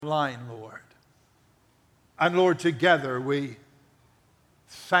online, Lord. And Lord, together we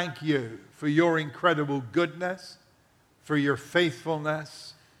thank you for your incredible goodness, for your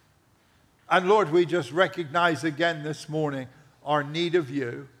faithfulness. And Lord, we just recognize again this morning our need of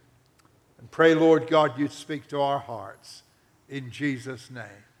you. And pray, Lord God, you'd speak to our hearts. In Jesus' name.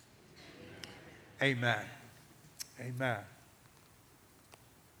 Amen. Amen.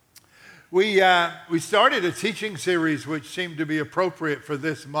 We started a teaching series which seemed to be appropriate for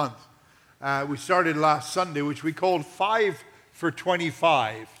this month. We started last Sunday, which we called 5 for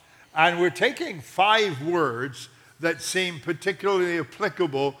 25. And we're taking 5 words that seem particularly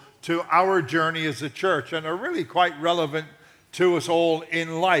applicable to our journey as a church and are really quite relevant to us all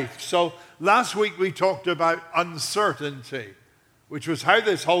in life. So last week we talked about uncertainty, which was how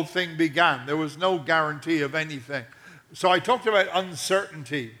this whole thing began. There was no guarantee of anything. So I talked about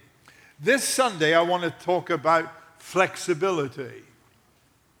uncertainty. This Sunday I want to talk about flexibility.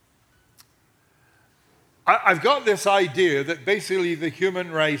 I've got this idea that basically the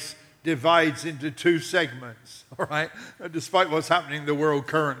human race divides into 2 segments, all right? Despite what's happening in the world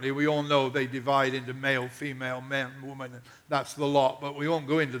currently, we all know they divide into male, female, man, woman. That's the lot, but we won't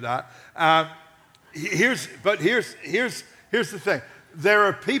go into that. Here's the thing. There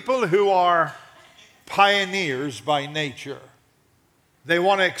are people who are pioneers by nature. They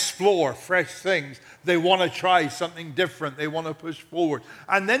want to explore fresh things. They want to try something different. They want to push forward.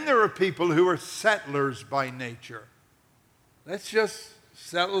 And then there are people who are settlers by nature. Let's just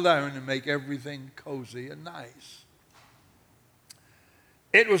settle down and make everything cozy and nice.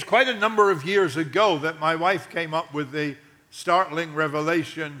 It was quite a number of years ago that my wife came up with the startling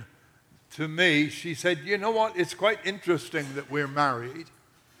revelation to me. She said, you know what, it's quite interesting that we're married.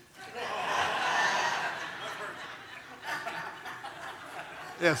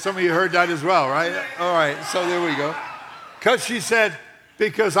 Yeah, some of you heard that as well, right? All right, so there we go. Because she said,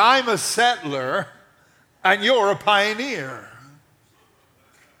 because I'm a settler and you're a pioneer.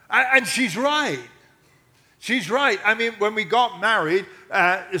 And she's right. She's right. I mean, when we got married,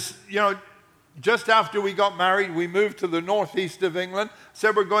 just after we got married, we moved to the northeast of England.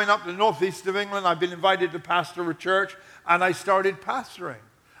 Said we're going up to the northeast of England. I've been invited to pastor a church, and I started pastoring.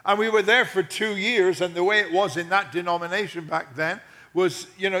 And we were there for 2 years, and the way it was in that denomination back then was,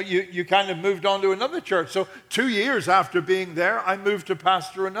 you kind of moved on to another church. So 2 years after being there, I moved to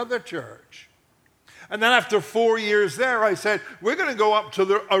pastor another church. And then after 4 years there, I said, we're going to go up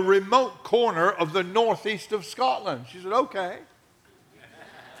to a remote corner of the northeast of Scotland. She said, okay.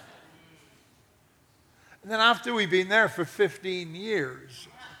 And then after we'd been there for 15 years,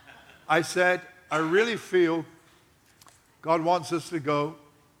 I said, I really feel God wants us to go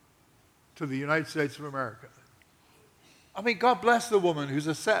to the United States of America. I mean, God bless the woman who's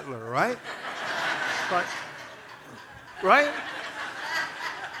a settler, right? Right?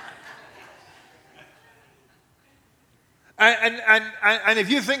 And if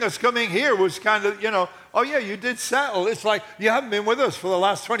you think us coming here was kind of, oh yeah, you did settle. It's like you haven't been with us for the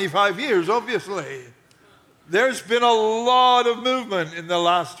last 25 years, obviously. There's been a lot of movement in the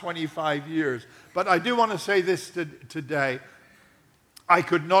last 25 years. But I do want to say this today. I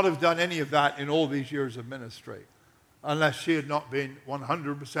could not have done any of that in all these years of ministry unless she had not been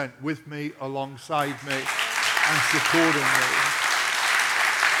 100% with me, alongside me, and supporting me.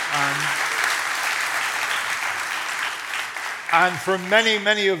 And for many,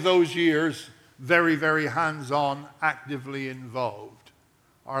 many of those years, very, very hands-on, actively involved.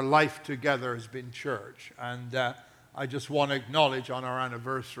 Our life together has been church. And I just want to acknowledge on our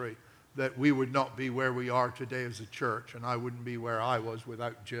anniversary that we would not be where we are today as a church, and I wouldn't be where I was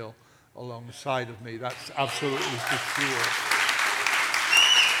without Jill alongside of me. That's absolutely for sure.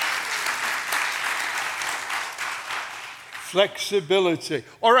 Flexibility.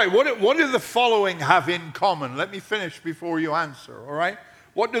 All right, what do the following have in common? Let me finish before you answer, all right?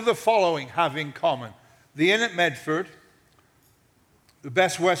 What do the following have in common? The Inn at Medford, the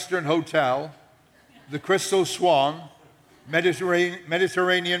Best Western Hotel, the Crystal Swan,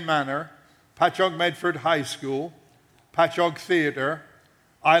 Mediterranean Manor, Patchogue Medford High School, Patchogue Theatre,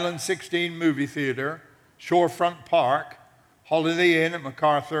 Island 16 Movie Theatre, Shorefront Park, Holiday Inn at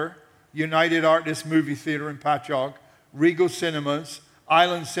MacArthur, United Artists Movie Theatre in Patchogue, Regal Cinemas,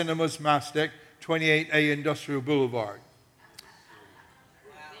 Island Cinemas Mastic, 28A Industrial Boulevard.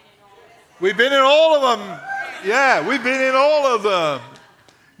 We've been in all of them. Yeah, we've been in all of them.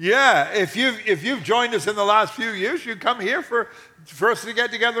 Yeah, if you've joined us in the last few years, you come here for us to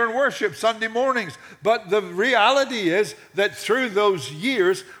get together and worship Sunday mornings. But the reality is that through those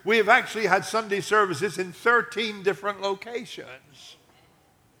years, we have actually had Sunday services in 13 different locations.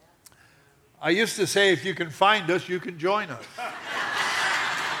 I used to say, if you can find us, you can join us.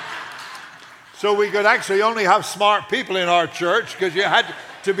 So we could actually only have smart people in our church because you had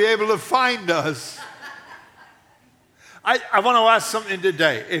to be able to find us. I want to ask something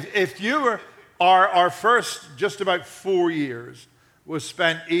today. If you were, our first just about 4 years was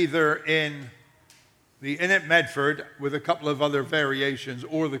spent either in the Inn at Medford with a couple of other variations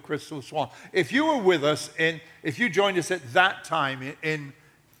or the Crystal Swan. If you were with us if you joined us at that time in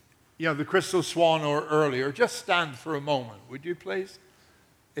the Crystal Swan or earlier, just stand for a moment, would you please?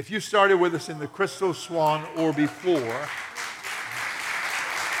 If you started with us in the Crystal Swan or before,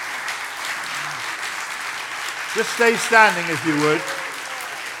 just stay standing if you would.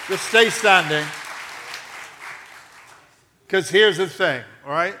 Just stay standing. Because here's the thing,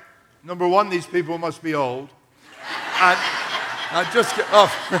 all right? Number one, these people must be old. And here's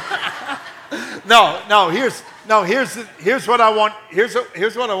what I want.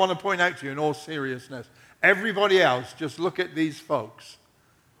 Here's what I want to point out to you in all seriousness. Everybody else, just look at these folks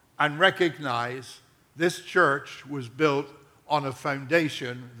and recognize this church was built on a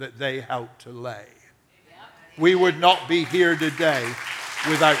foundation that they helped to lay. We would not be here today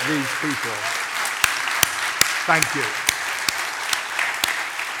without these people. Thank you.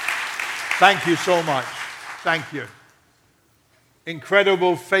 Thank you so much. Thank you.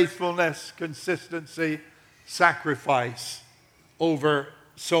 Incredible faithfulness, consistency, sacrifice over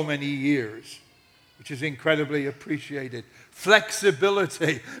so many years, which is incredibly appreciated.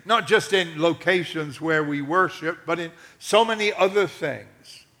 Flexibility, not just in locations where we worship, but in so many other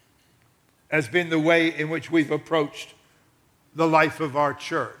things, has been the way in which we've approached the life of our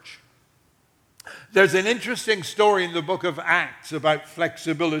church. There's an interesting story in the book of Acts about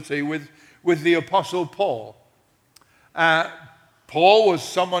flexibility with the Apostle Paul. Paul was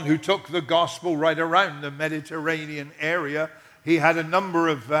someone who took the gospel right around the Mediterranean area. He had a number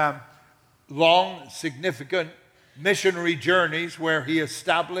of long, significant missionary journeys where he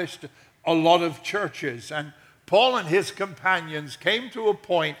established a lot of churches. And Paul and his companions came to a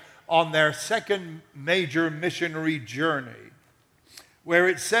point on their second major missionary journey where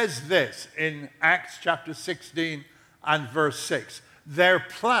it says this in Acts chapter 16 and verse 6. Their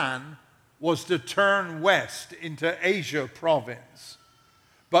plan was to turn west into Asia province,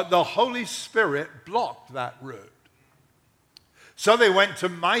 but the Holy Spirit blocked that route. So they went to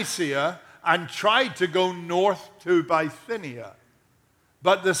Mysia and tried to go north to Bithynia,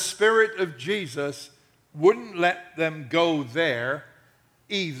 but the Spirit of Jesus wouldn't let them go there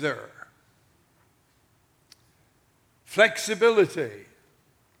either. Flexibility.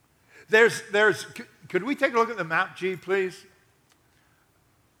 Could we take a look at the map, G, please?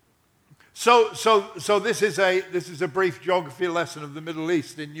 So this is a brief geography lesson of the Middle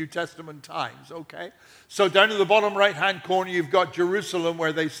East in New Testament times, okay? So down in the bottom right-hand corner, you've got Jerusalem,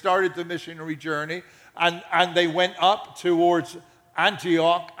 where they started the missionary journey, and they went up towards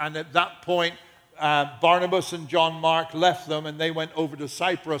Antioch, and at that point, Barnabas and John Mark left them, and they went over to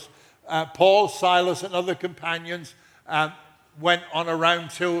Cyprus. Paul, Silas, and other companions went on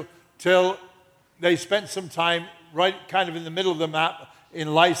around till they spent some time right kind of in the middle of the map,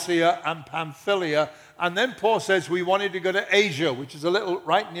 in Lycia and Pamphylia. And then Paul says we wanted to go to Asia, which is a little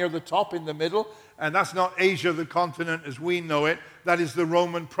right near the top in the middle. And that's not Asia, the continent as we know it. That is the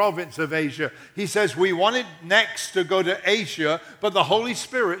Roman province of Asia. He says we wanted next to go to Asia, but the Holy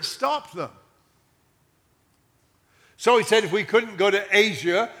Spirit stopped them. So he said if we couldn't go to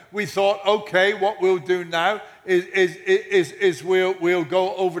Asia, we thought, okay, what we'll do now is we'll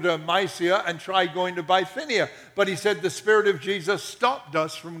go over to Mysia and try going to Bithynia. But he said the Spirit of Jesus stopped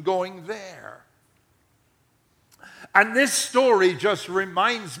us from going there. And this story just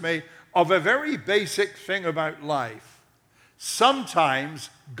reminds me of a very basic thing about life. Sometimes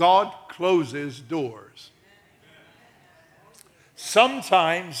God closes doors.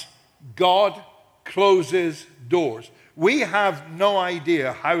 Sometimes God closes doors. We have no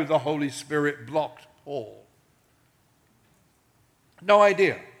idea how the Holy Spirit blocked Paul. No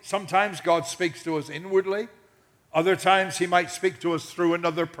idea. Sometimes God speaks to us inwardly. Other times he might speak to us through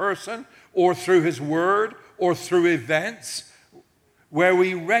another person or through his word or through events where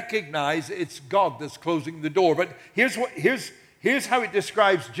we recognize it's God that's closing the door. But here's how it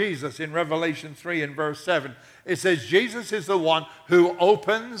describes Jesus in Revelation 3 and verse 7. It says, Jesus is the one who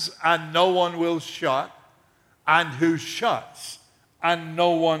opens and no one will shut, and who shuts and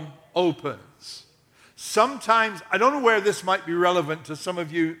no one opens. Sometimes, I don't know where this might be relevant to some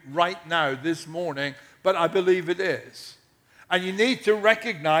of you right now this morning, but I believe it is. And you need to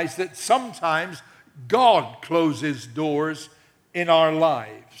recognize that sometimes God closes doors in our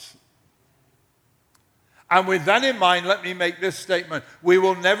lives. And with that in mind, let me make this statement. We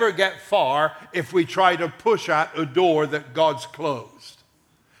will never get far if we try to push at a door that God's closed.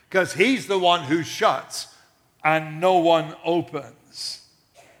 because he's the one who shuts and no one opens.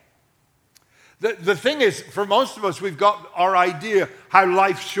 The thing is, for most of us, we've got our idea how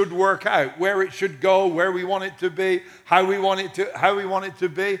life should work out, where it should go, where we want it to be, how we want it to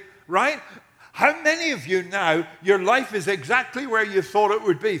be, right? How many of you now, your life is exactly where you thought it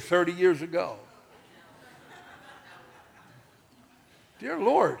would be 30 years ago? Dear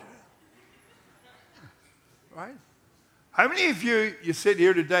Lord. Right? How many of you sit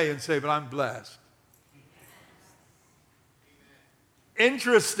here today and say, but I'm blessed?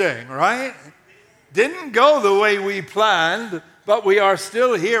 Interesting, right? Didn't go the way we planned, but we are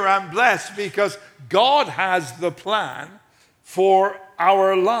still here and blessed because God has the plan for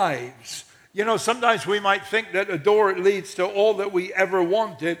our lives. You know, sometimes we might think that a door leads to all that we ever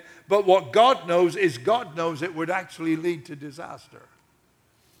wanted, but what God knows is God knows it would actually lead to disaster.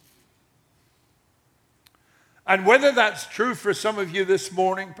 And whether that's true for some of you this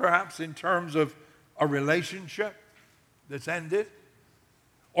morning, perhaps in terms of a relationship that's ended,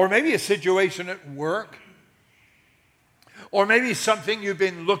 or maybe a situation at work, or maybe something you've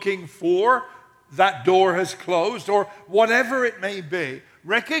been looking for, that door has closed, or whatever it may be,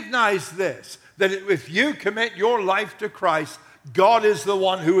 recognize this, that if you commit your life to Christ, God is the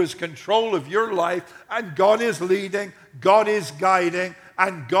one who is in control of your life, and God is leading, God is guiding,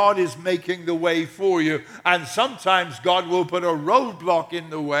 and God is making the way for you. And sometimes God will put a roadblock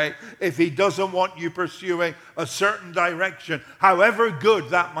in the way if he doesn't want you pursuing a certain direction, however good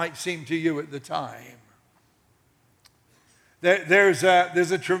that might seem to you at the time. There's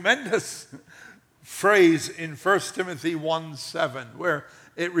a tremendous phrase in 1 Timothy 1:7 where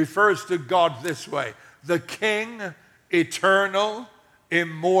it refers to God this way: the King, eternal,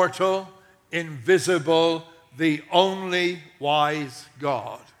 immortal, invisible, the only wise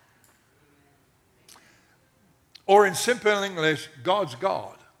God. Or in simple English, God's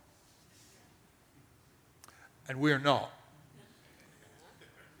God. And we're not.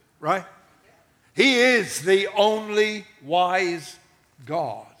 Right? He is the only wise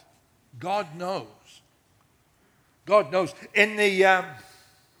God. God knows. God knows. In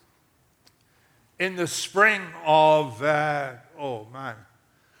the spring of,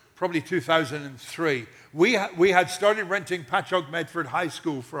 probably 2003, we had started renting Patchogue Medford High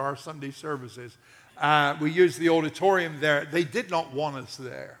School for our Sunday services. We used the auditorium there. They did not want us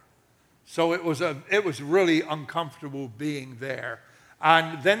there. So it was really uncomfortable being there.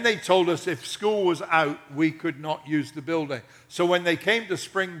 And then they told us if school was out, we could not use the building. So when they came to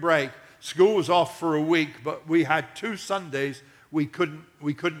spring break, school was off for a week, but we had 2 Sundays we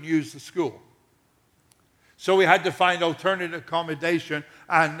couldn't use the school. So we had to find alternate accommodation.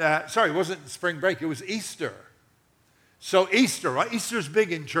 And, it wasn't spring break, it was Easter. So Easter, right? Easter's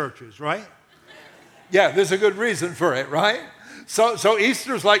big in churches, right? Yeah, there's a good reason for it, right? So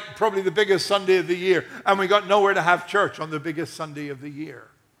Easter's like probably the biggest Sunday of the year. And we got nowhere to have church on the biggest Sunday of the year.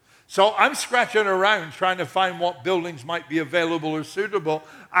 So I'm scratching around trying to find what buildings might be available or suitable.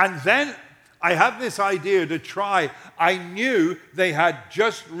 And then I have this idea to try. I knew they had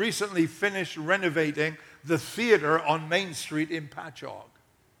just recently finished renovating the theater on Main Street in Patchogue.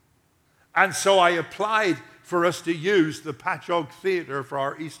 And so I applied for us to use the Patchogue Theater for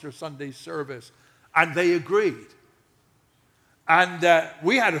our Easter Sunday service. And they agreed. And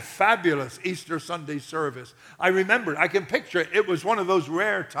we had a fabulous Easter Sunday service. I remember, I can picture it. It was one of those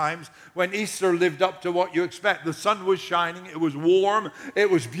rare times when Easter lived up to what you expect. The sun was shining. It was warm. It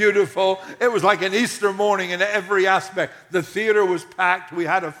was beautiful. It was like an Easter morning in every aspect. The theater was packed. We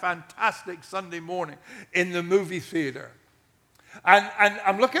had a fantastic Sunday morning in the movie theater. And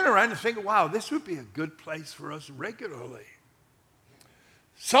I'm looking around and thinking, wow, this would be a good place for us regularly.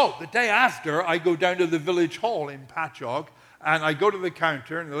 So the day after, I go down to the village hall in Patchogue, and I go to the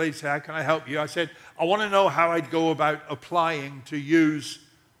counter, and the lady said, how can I help you? I said, I want to know how I'd go about applying to use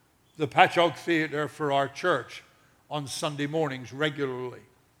the Patchogue Theater for our church on Sunday mornings regularly.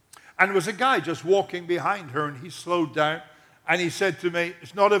 And there was a guy just walking behind her, and he slowed down, and he said to me,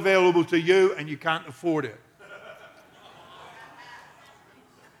 it's not available to you, and you can't afford it.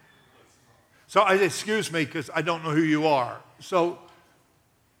 So I said, excuse me, because I don't know who you are.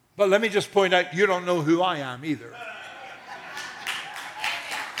 But let me just point out, you don't know who I am either.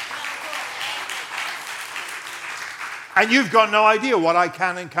 And you've got no idea what I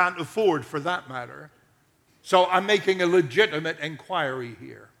can and can't afford for that matter. So I'm making a legitimate inquiry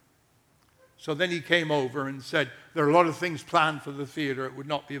here. So then he came over and said, there are a lot of things planned for the theater. It would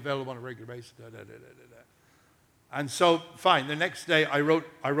not be available on a regular basis. And so, fine. The next day I wrote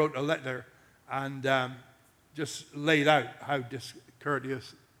a letter and just laid out how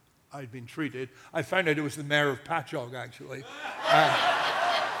discourteous I'd been treated. I found out it was the mayor of Patchogue, actually.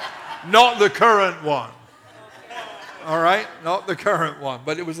 Not the current one. All right? Not the current one.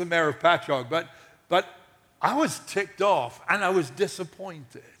 But it was the mayor of Patchogue. But I was ticked off and I was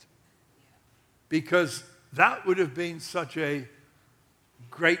disappointed because that would have been such a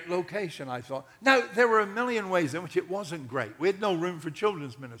great location, I thought. Now, there were a million ways in which it wasn't great. We had no room for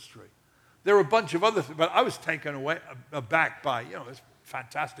children's ministry. There were a bunch of other things, but I was taken aback by, this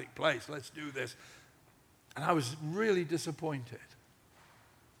fantastic place, let's do this. And I was really disappointed.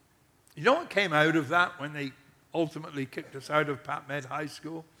 You know what came out of that when they ultimately kicked us out of PatMed High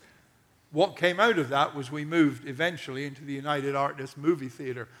School? What came out of that was we moved eventually into the United Artists movie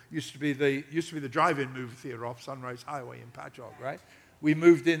theater. Used to be the drive-in movie theater off Sunrise Highway in Patchogue, right? We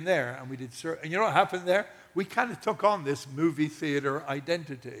moved in there and we did, and you know what happened there? We kind of took on this movie theater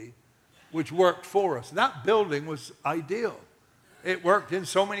identity, which worked for us. That building was ideal. It worked in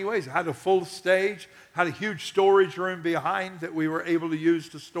so many ways. It had a full stage, had a huge storage room behind that we were able to use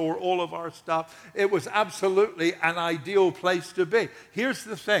to store all of our stuff. It was absolutely an ideal place to be. Here's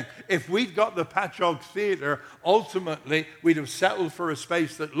the thing. If we'd got the Patchogue Theater, ultimately we'd have settled for a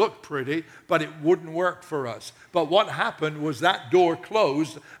space that looked pretty, but it wouldn't work for us. But what happened was that door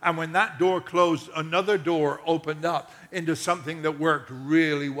closed, and when that door closed, another door opened up into something that worked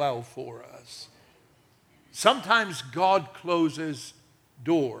really well for us. Sometimes God closes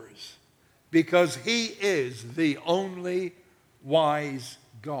doors because he is the only wise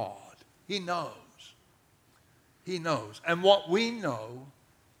God. He knows. He knows. And what we know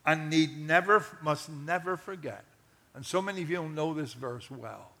and must never forget, and so many of you know this verse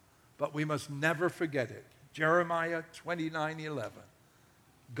well, but we must never forget it. Jeremiah 29:11.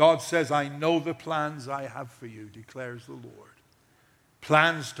 God says, I know the plans I have for you, declares the Lord.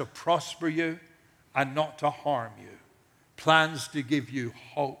 Plans to prosper you and not to harm you. Plans to give you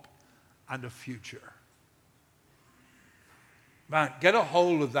hope and a future. Man, get a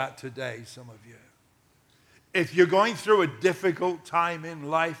hold of that today, some of you. If you're going through a difficult time in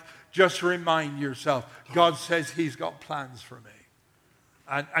life, just remind yourself, God says he's got plans for me.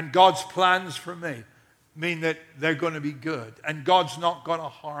 And God's plans for me mean that they're going to be good. And God's not going to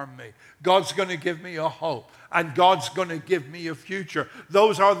harm me. God's going to give me a hope. And God's going to give me a future.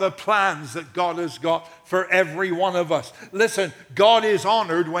 Those are the plans that God has got for every one of us. Listen, God is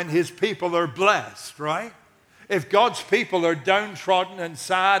honored when his people are blessed, right? If God's people are downtrodden and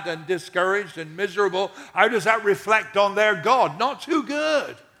sad and discouraged and miserable, how does that reflect on their God? Not too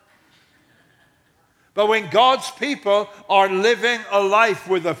good. But when God's people are living a life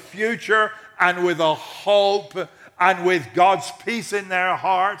with a future and with a hope and with God's peace in their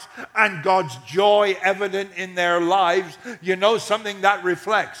hearts and God's joy evident in their lives, you know something that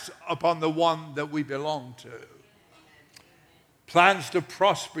reflects upon the one that we belong to. Plans to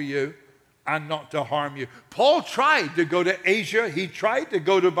prosper you and not to harm you. Paul tried to go to Asia. He tried to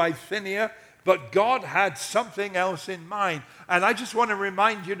go to Bithynia, but God had something else in mind. And I just want to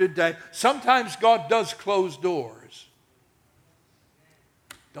remind you today, sometimes God does close doors.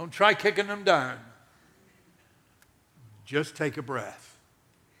 Don't try kicking them down. Just take a breath.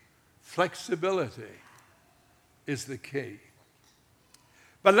 Flexibility is the key.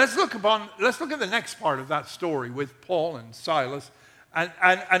 But let's look at the next part of that story with Paul and Silas. And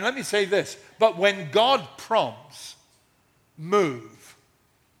let me say this. But when God prompts, move.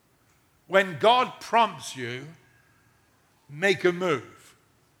 When God prompts you, make a move.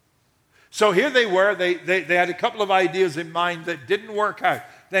 So here they were. They had a couple of ideas in mind that didn't work out.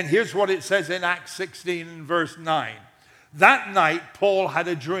 Then here's what it says in Acts 16 and verse 9. That night, Paul had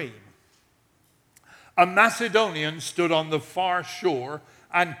a dream. A Macedonian stood on the far shore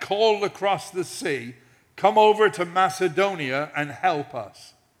and called across the sea, "Come over to Macedonia and help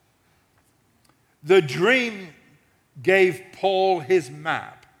us." The dream gave Paul his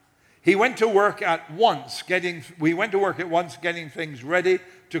map. We went to work at once getting things ready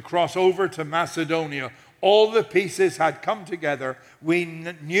to cross over to Macedonia. All the pieces had come together. We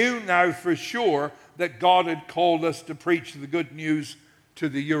knew now for sure that God had called us to preach the good news to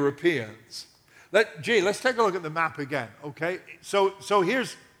the Europeans. Let's take a look at the map again, okay? So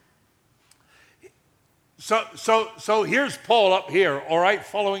here's Paul up here, all right,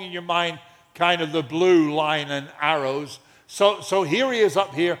 following in your mind kind of the blue line and arrows. So here he is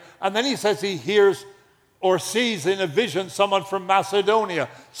up here, and then he says he hears or sees in a vision someone from Macedonia.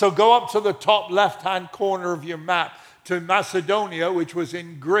 So go up to the top left-hand corner of your map to Macedonia, which was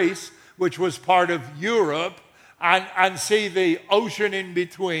in Greece, which was part of Europe, and see the ocean in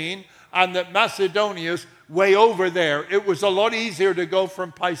between, and that Macedonia's way over there. It was a lot easier to go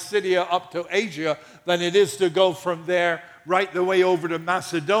from Pisidia up to Asia than it is to go from there right the way over to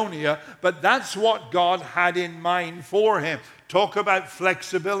Macedonia. But that's what God had in mind for him. Talk about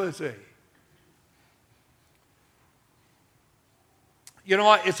flexibility. You know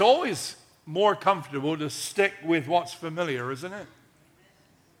what? It's always more comfortable to stick with what's familiar, isn't it?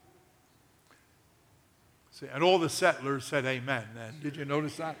 See, and all the settlers said amen then. Did you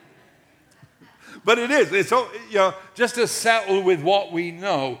notice that? But it is. It's just to settle with what we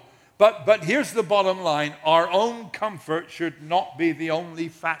know. But here's the bottom line. Our own comfort should not be the only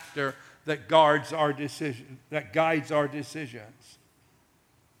factor that guides our decisions.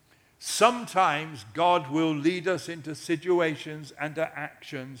 Sometimes God will lead us into situations and to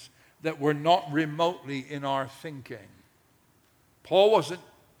actions that were not remotely in our thinking. Paul wasn't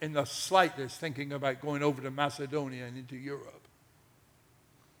in the slightest thinking about going over to Macedonia and into Europe.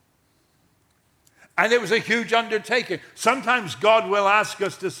 And it was a huge undertaking. Sometimes God will ask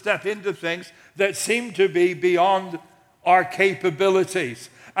us to step into things that seem to be beyond our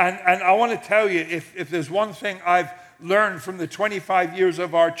capabilities. And I want to tell you, if there's one thing I've learned from the 25 years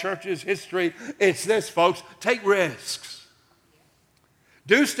of our church's history, it's this, folks: take risks.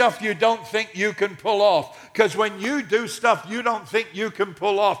 Do stuff you don't think you can pull off. Because when you do stuff you don't think you can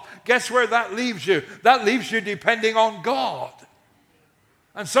pull off, guess where that leaves you? That leaves you depending on God.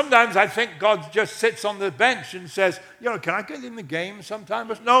 And sometimes I think God just sits on the bench and says, can I get in the game sometime?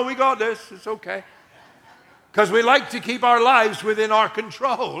 But no, we got this. It's okay. Because we like to keep our lives within our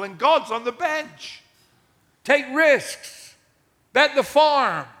control. And God's on the bench. Take risks. Bet the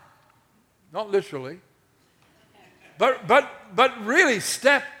farm. Not literally. But really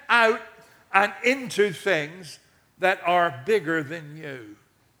step out and into things that are bigger than you.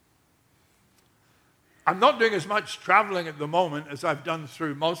 I'm not doing as much traveling at the moment as I've done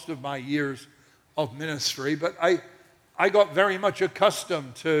through most of my years of ministry, but I got very much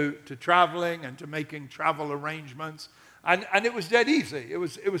accustomed to traveling and to making travel arrangements, and it was dead easy. It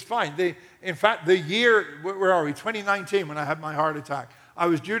was fine. In fact, the year, where are we? 2019, when I had my heart attack. I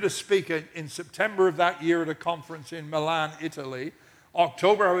was due to speak in September of that year at a conference in Milan, Italy.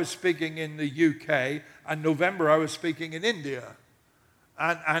 October, I was speaking in the UK, and November, I was speaking in India.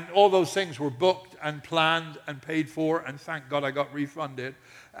 And all those things were booked and planned and paid for, and thank God I got refunded.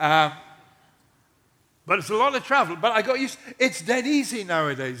 But it's a lot of travel. But I got used. It's dead easy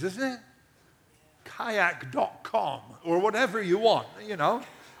nowadays, isn't it? Kayak.com or whatever you want,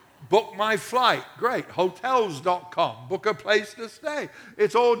 Book my flight. Great. Hotels.com. Book a place to stay.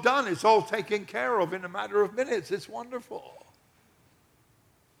 It's all done. It's all taken care of in a matter of minutes. It's wonderful.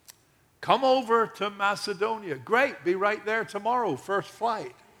 Come over to Macedonia. Great, be right there tomorrow, first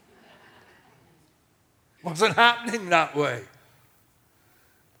flight. Wasn't happening that way.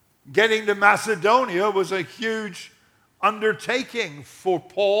 Getting to Macedonia was a huge undertaking for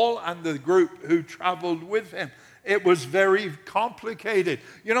Paul and the group who traveled with him. It was very complicated.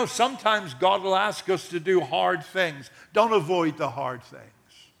 Sometimes God will ask us to do hard things. Don't avoid the hard things.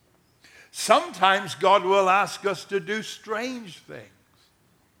 Sometimes God will ask us to do strange things.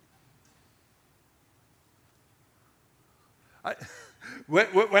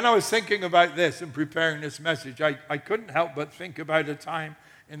 When I was thinking about this and preparing this message, I couldn't help but think about a time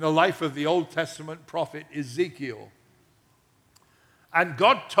in the life of the Old Testament prophet Ezekiel. And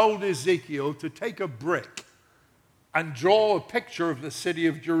God told Ezekiel to take a brick and draw a picture of the city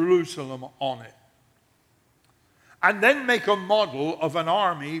of Jerusalem on it. And then make a model of an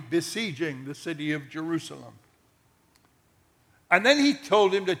army besieging the city of Jerusalem. And then he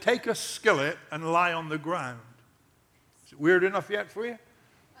told him to take a skillet and lie on the ground. Is it weird enough yet for you?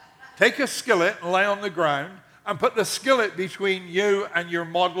 Take a skillet and lay on the ground and put the skillet between you and your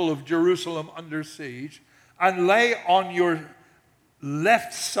model of Jerusalem under siege and lay on your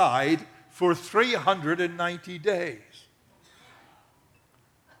left side for 390 days.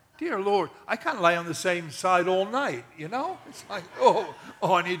 Dear Lord, I can't lay on the same side all night, It's like,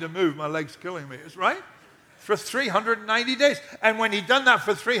 I need to move. My leg's killing me. It's right? For 390 days. And when he'd done that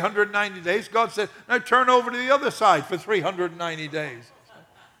for 390 days, God said, now turn over to the other side for 390 days.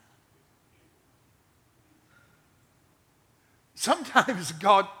 Sometimes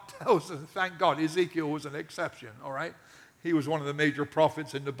God tells us, thank God, Ezekiel was an exception, all right? He was one of the major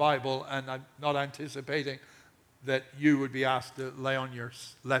prophets in the Bible, and I'm not anticipating that you would be asked to lay on your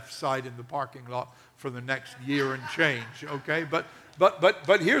left side in the parking lot for the next year and change, okay? But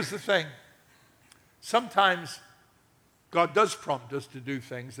here's the thing. Sometimes God does prompt us to do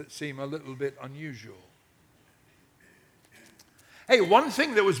things that seem a little bit unusual. Hey, one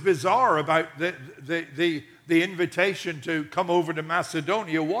thing that was bizarre about the invitation to come over to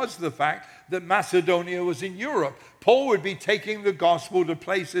Macedonia was the fact that Macedonia was in Europe. Paul would be taking the gospel to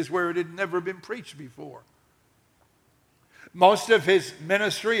places where it had never been preached before. Most of his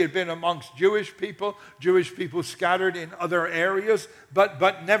ministry had been amongst Jewish people scattered in other areas,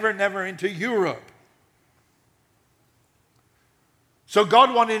 but never into Europe. So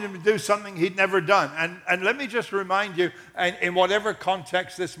God wanted him to do something he'd never done. And let me just remind you, and in whatever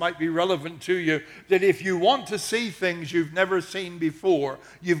context this might be relevant to you, that if you want to see things you've never seen before,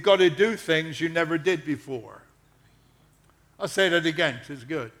 you've got to do things you never did before. I'll say that again, it's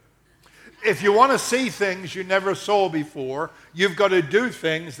good. If you want to see things you never saw before, you've got to do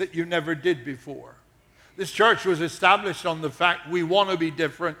things that you never did before. This church was established on the fact we want to be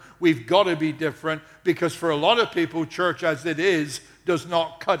different, we've got to be different, because for a lot of people, church as it is does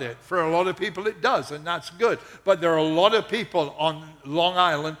not cut it. For a lot of people it does, and that's good. But there are a lot of people on Long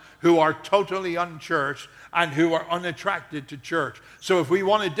Island who are totally unchurched and who are unattracted to church. So if we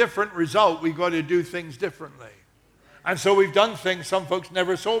want a different result, we've got to do things differently. And so we've done things some folks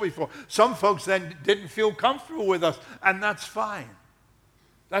never saw before. Some folks then didn't feel comfortable with us, and that's fine.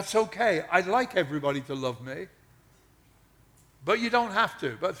 That's okay. I'd like everybody to love me, but you don't have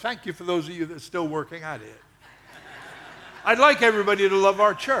to. But thank you for those of you that are still working at it. I'd like everybody to love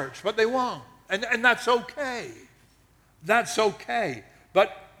our church, but they won't. And that's okay. That's okay.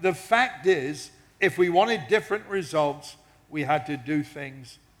 But the fact is, if we wanted different results, we had to do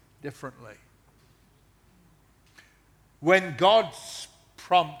things differently. When God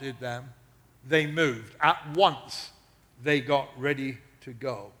prompted them, they moved. At once, they got ready to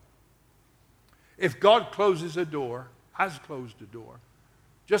go. If God closes a door, has closed a door,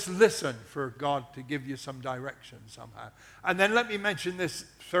 just listen for God to give you some direction somehow. And then let me mention this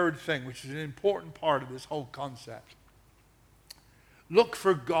third thing, which is an important part of this whole concept. Look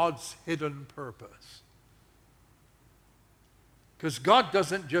for God's hidden purpose. Because God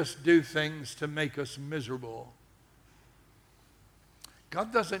doesn't just do things to make us miserable.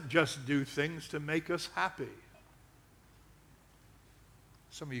 God doesn't just do things to make us happy.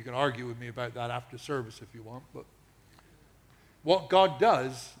 Some of you can argue with me about that after service if you want, but what God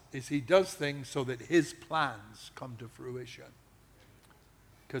does is he does things so that his plans come to fruition.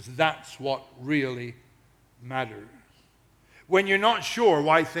 Because that's what really matters. When you're not sure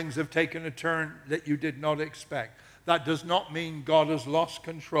why things have taken a turn that you did not expect, that does not mean God has lost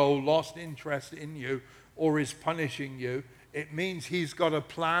control, lost interest in you, or is punishing you. It means he's got a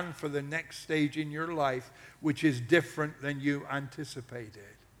plan for the next stage in your life which is different than you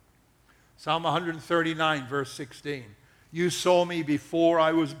anticipated. Psalm 139, verse 16. You saw me before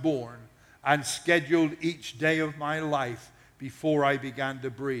I was born and scheduled each day of my life before I began to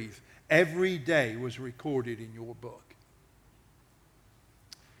breathe. Every day was recorded in your book.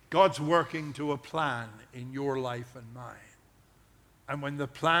 God's working to a plan in your life and mine. And when the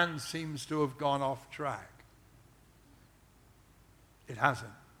plan seems to have gone off track, it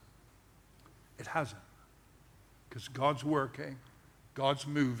hasn't. It hasn't. Because God's working, God's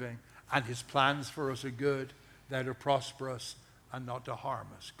moving, and his plans for us are good, that are prosperous, and not to harm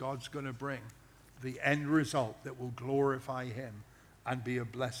us. God's going to bring the end result that will glorify him and be a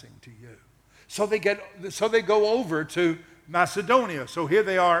blessing to you. So they go over to Macedonia. So here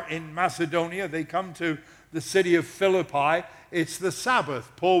they are in Macedonia. They come to the city of Philippi. It's the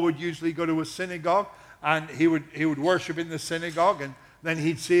Sabbath. Paul would usually go to a synagogue, and he would worship in the synagogue, and then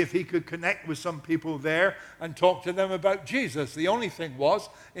he'd see if he could connect with some people there and talk to them about Jesus. The only thing was,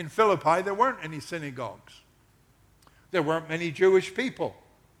 in Philippi, there weren't any synagogues. There weren't many Jewish people.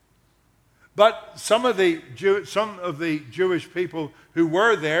 But some of the Jewish people who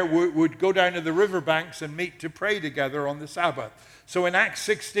were there would go down to the riverbanks and meet to pray together on the Sabbath. So in Acts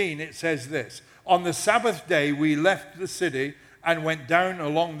 16 it says this, on the Sabbath day we left the city and went down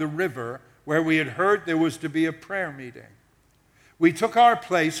along the river where we had heard there was to be a prayer meeting. We took our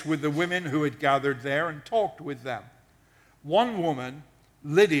place with the women who had gathered there and talked with them. One woman,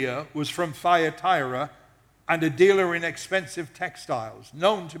 Lydia, was from Thyatira and a dealer in expensive textiles,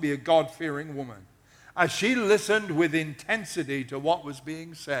 known to be a God-fearing woman. As she listened with intensity to what was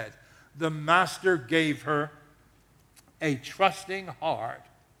being said, the master gave her a trusting heart,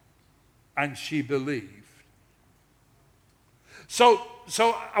 and she believed. So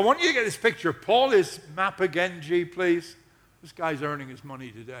I want you to get this picture. Paul is map again, G, please. This guy's earning his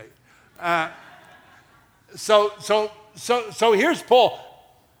money today. So here's Paul.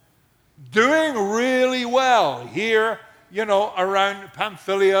 Doing really well here, around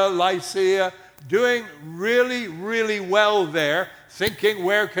Pamphylia, Lycia, doing really, really well there, thinking,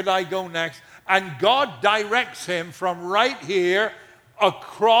 where could I go next? And God directs him from right here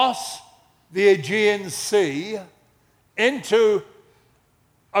across the Aegean Sea into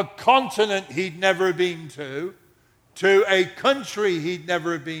a continent he'd never been to a country he'd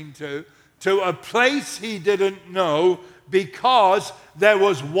never been to a place he didn't know, because there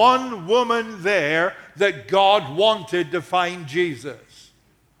was one woman there that God wanted to find Jesus.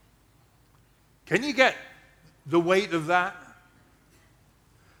 Can you get the weight of that?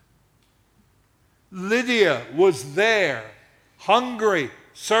 Lydia was there, hungry,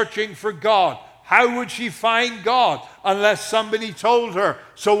 searching for God. How would she find God unless somebody told her?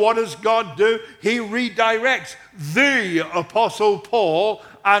 So what does God do? He redirects the Apostle Paul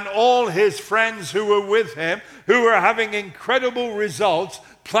and all his friends who were with him, who were having incredible results,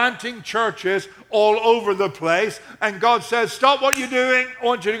 planting churches all over the place. And God says, stop what you're doing. I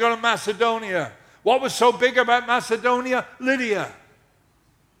want you to go to Macedonia. What was so big about Macedonia? Lydia.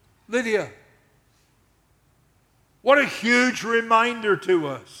 Lydia. What a huge reminder to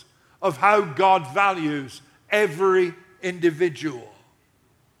us of how God values every individual.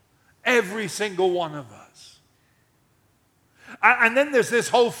 Every single one of us. And then there's this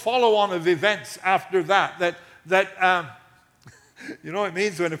whole follow-on of events after that you know what it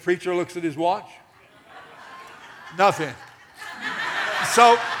means when a preacher looks at his watch? Nothing.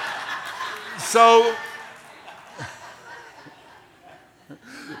 So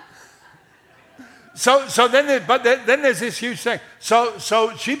then there's this huge thing.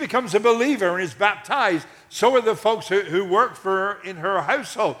 So she becomes a believer and is baptized. So are the folks who work for her in her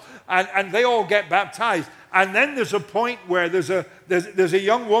household, and they all get baptized. And then there's a point where there's a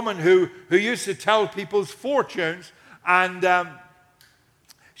young woman who used to tell people's fortunes, and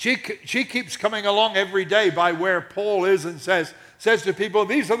she keeps coming along every day by where Paul is and says to people,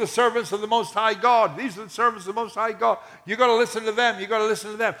 these are the servants of the Most High God. These are the servants of the Most High God. You've got to listen to them. You've got to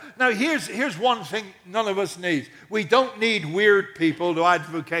listen to them. Now, here's one thing none of us needs. We don't need weird people to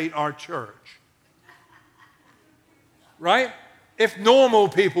advocate our church. Right? If normal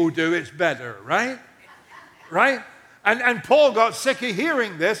people do, it's better, right? Right? And Paul got sick of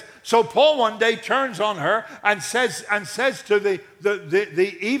hearing this, so Paul one day turns on her and says to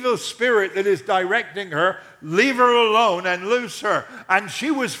the evil spirit that is directing her, leave her alone and loose her. And she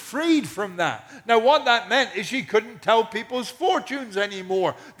was freed from that. Now what that meant is she couldn't tell people's fortunes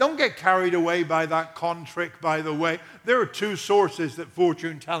anymore. Don't get carried away by that con trick, by the way. There are two sources that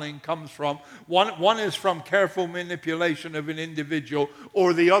fortune telling comes from. One is from careful manipulation of an individual,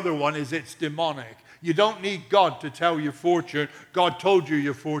 or the other one is it's demonic. You don't need God to tell your fortune. God told you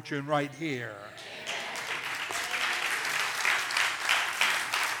your fortune right here.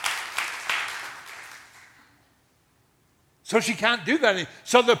 So she can't do that anymore.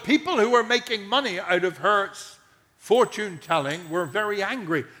 So the people who were making money out of her fortune telling were very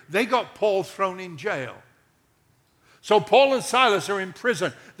angry. They got Paul thrown in jail. So Paul and Silas are in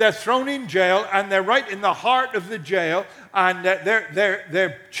prison. They're thrown in jail, and they're right in the heart of the jail, and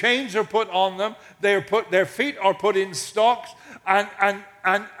their chains are put on them. Their feet are put in stocks, and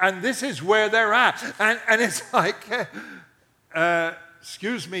this is where they're at. And it's like,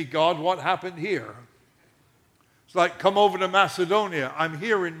 excuse me, God, what happened here? It's like, come over to Macedonia. I'm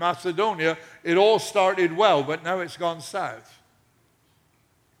here in Macedonia. It all started well, but now it's gone south.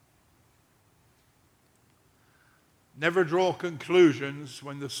 Never draw conclusions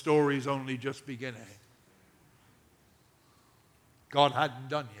when the story's only just beginning. God hadn't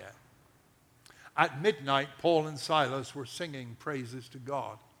done yet. At midnight, Paul and Silas were singing praises to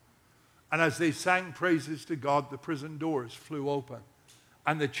God. And as they sang praises to God, the prison doors flew open,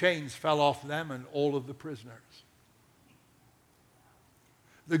 and the chains fell off them and all of the prisoners.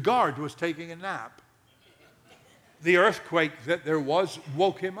 The guard was taking a nap. The earthquake that there was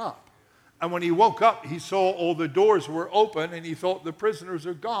woke him up. And when he woke up, he saw all the doors were open, and he thought the prisoners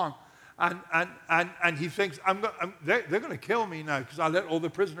are gone. And he thinks, they're going to kill me now because I let all the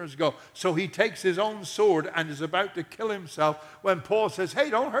prisoners go. So he takes his own sword and is about to kill himself when Paul says,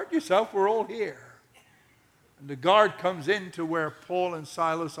 hey, don't hurt yourself, we're all here. And the guard comes into where Paul and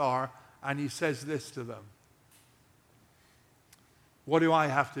Silas are, and he says this to them. What do I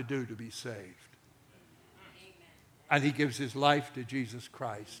have to do to be saved? Amen. And he gives his life to Jesus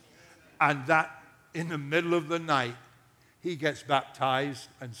Christ. And that in the middle of the night, he gets baptized,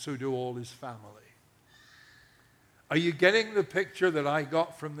 and so do all his family. Are you getting the picture that I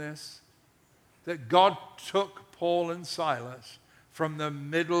got from this? That God took Paul and Silas from the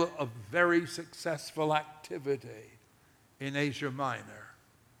middle of very successful activity in Asia Minor.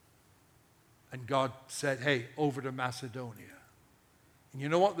 And God said, hey, over to Macedonia. And you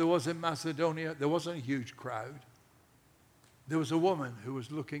know what there was in Macedonia? There wasn't a huge crowd. There was a woman who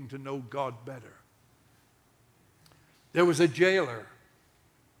was looking to know God better. There was a jailer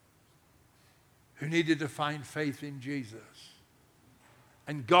who needed to find faith in Jesus.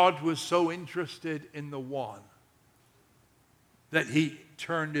 And God was so interested in the one that he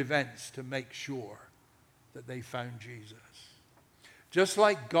turned events to make sure that they found Jesus. Just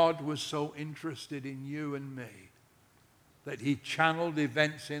like God was so interested in you and me, that he channeled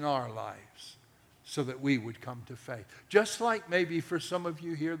events in our lives so that we would come to faith. Just like maybe for some of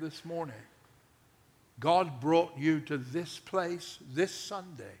you here this morning, God brought you to this place this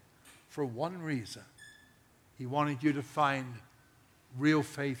Sunday for one reason. He wanted you to find real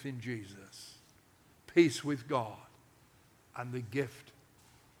faith in Jesus, peace with God, and the gift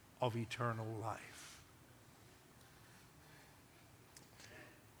of eternal life.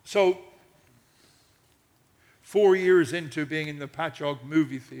 So, 4 years into being in the Patchogue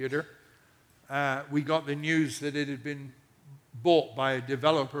movie theater, we got the news that it had been bought by a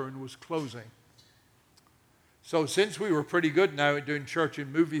developer and was closing. So since we were pretty good now at doing church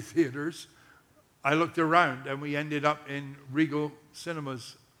and movie theaters, I looked around and we ended up in Regal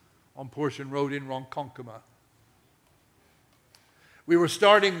Cinemas on Portion Road in Ronkonkoma. We were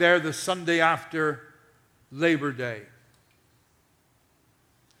starting there the Sunday after Labor Day.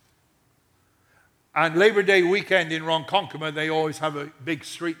 And Labor Day weekend in Ronkonkoma, they always have a big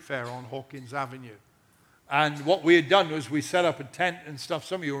street fair on Hawkins Avenue. And what we had done was we set up a tent and stuff.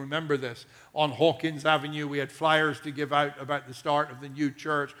 Some of you remember this. On Hawkins Avenue, we had flyers to give out about the start of the new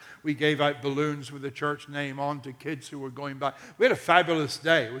church. We gave out balloons with the church name on to kids who were going by. We had a fabulous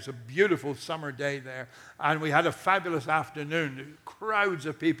day. It was a beautiful summer day there. And we had a fabulous afternoon. Crowds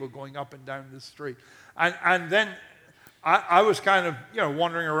of people going up and down the street. And then I was kind of,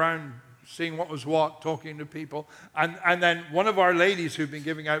 wandering around, seeing what was what, talking to people. And then one of our ladies who'd been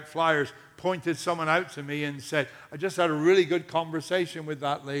giving out flyers pointed someone out to me and said, I just had a really good conversation with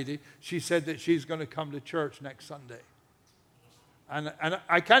that lady. She said that she's going to come to church next Sunday. And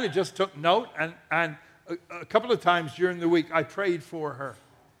I kind of just took note, and a couple of times during the week, I prayed for her.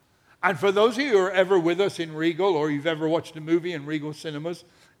 And for those of you who are ever with us in Regal, or you've ever watched a movie in Regal Cinemas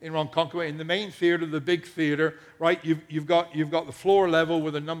in Ronkonkoma, in the main theater, the big theater, right, you've got the floor level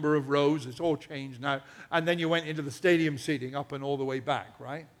with a number of rows. It's all changed now. And then you went into the stadium seating up and all the way back,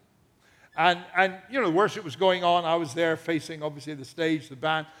 right? And the worship was going on. I was there facing, obviously, the stage, the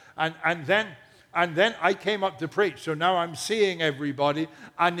band. And then I came up to preach. So now I'm seeing everybody.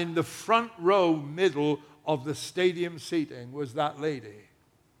 And in the front row, middle of the stadium seating was that lady.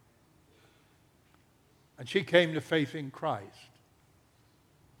 And she came to faith in Christ.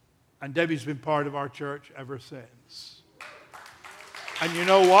 And Debbie's been part of our church ever since. And you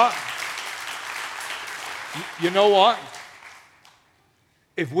know what?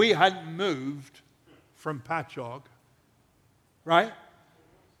 If we hadn't moved from Patchogue, right?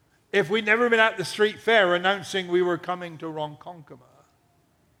 If we'd never been at the street fair announcing we were coming to Ronkonkoma,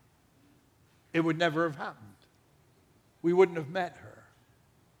 it would never have happened. We wouldn't have met her.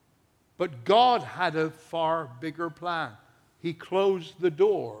 But God had a far bigger plan. He closed the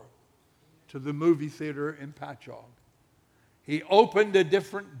door to the movie theater in Patchogue. He opened a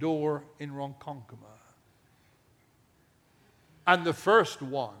different door in Ronkonkoma. And the first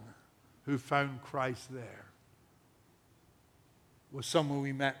one who found Christ there was someone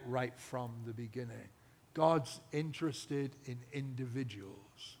we met right from the beginning. God's interested in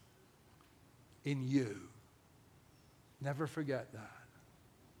individuals, in you. Never forget that.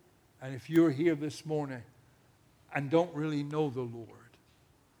 And if you're here this morning and don't really know the Lord,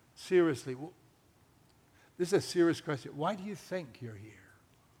 seriously, this is a serious question. Why do you think you're here?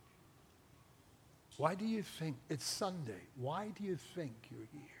 Why do you think it's Sunday? Why do you think you're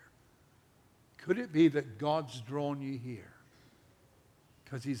here? Could it be that God's drawn you here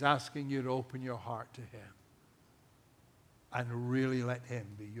because he's asking you to open your heart to him and really let him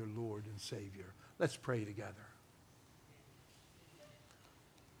be your Lord and Savior? Let's pray together.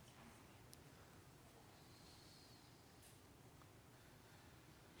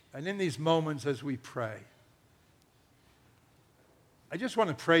 And in these moments as we pray, I just want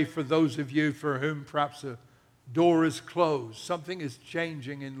to pray for those of you for whom perhaps a door is closed. Something is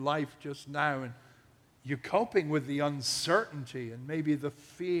changing in life just now, and you're coping with the uncertainty and maybe the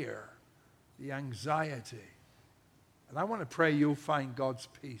fear, the anxiety. And I want to pray you'll find God's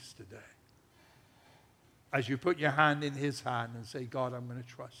peace today as you put your hand in his hand and say, God, I'm going to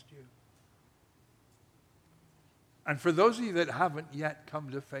trust you. And for those of you that haven't yet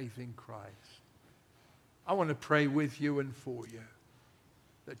come to faith in Christ, I want to pray with you and for you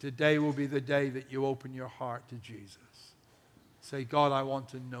that today will be the day that you open your heart to Jesus. Say, God, I want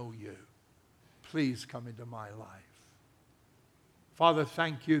to know you. Please come into my life. Father,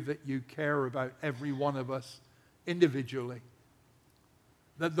 thank you that you care about every one of us individually.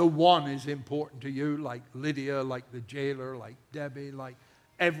 That the one is important to you, like Lydia, like the jailer, like Debbie, like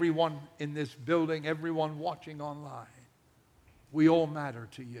everyone in this building, everyone watching online. We all matter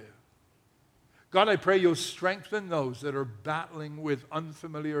to you. God, I pray you'll strengthen those that are battling with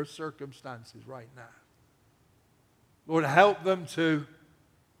unfamiliar circumstances right now. Lord, help them to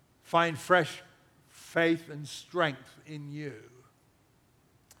find fresh faith and strength in you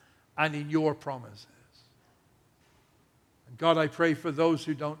and in your promises. And God, I pray for those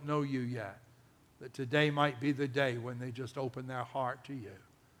who don't know you yet, that today might be the day when they just open their heart to you.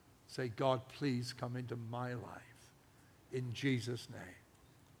 Say, God, please come into my life. In Jesus'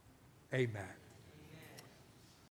 name, amen.